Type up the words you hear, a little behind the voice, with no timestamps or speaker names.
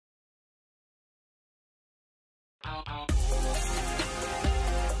Hi,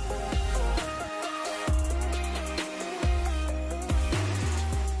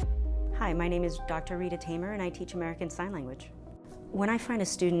 my name is Dr. Rita Tamer and I teach American Sign Language. When I find a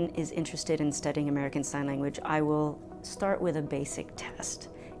student is interested in studying American Sign Language, I will start with a basic test.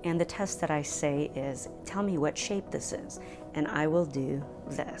 And the test that I say is, tell me what shape this is, and I will do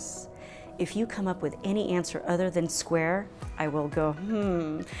this. If you come up with any answer other than square, I will go,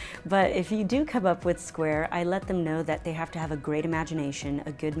 But if you do come up with square, I let them know that they have to have a great imagination,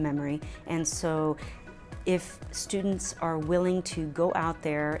 a good memory, and so if students are willing to go out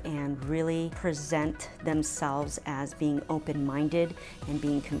there and really present themselves as being open-minded and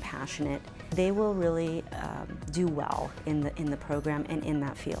being compassionate, they will really do well in the program and in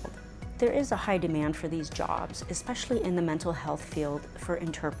that field. There is a high demand for these jobs, especially in the mental health field for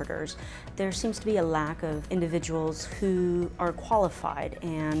interpreters. There seems to be a lack of individuals who are qualified,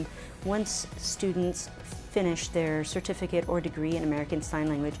 and once students finish their certificate or degree in American Sign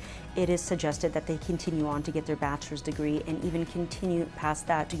Language, it is suggested that they continue on to get their bachelor's degree and even continue past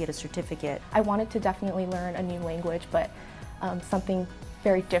that to get a certificate. I wanted to definitely learn a new language, but something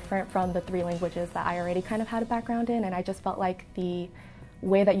very different from the 3 languages that I already kind of had a background in, and I just felt like the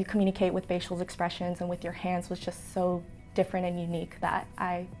way that you communicate with facial expressions and with your hands was just so different and unique that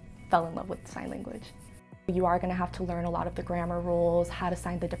I fell in love with sign language. You are going to have to learn a lot of the grammar rules, how to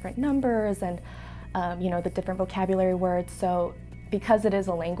sign the different numbers, and the different vocabulary words. So because it is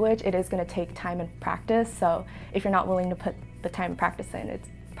a language, it is going to take time and practice. So if you're not willing to put the time and practice in, it's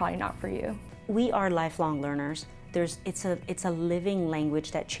probably not for you. We are lifelong learners. It's a living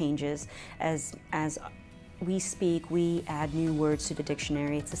language that changes as we speak, we add new words to the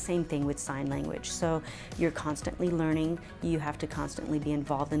dictionary. It's the same thing with sign language. So you're constantly learning. You have to constantly be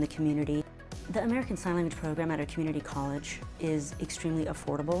involved in the community. The American Sign Language program at a community college is extremely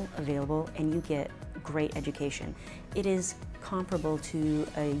affordable, available, and you get great education. It is comparable to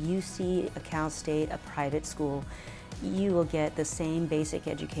a UC, a Cal State, a private school. You will get the same basic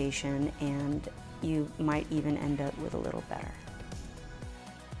education, and you might even end up with a little better.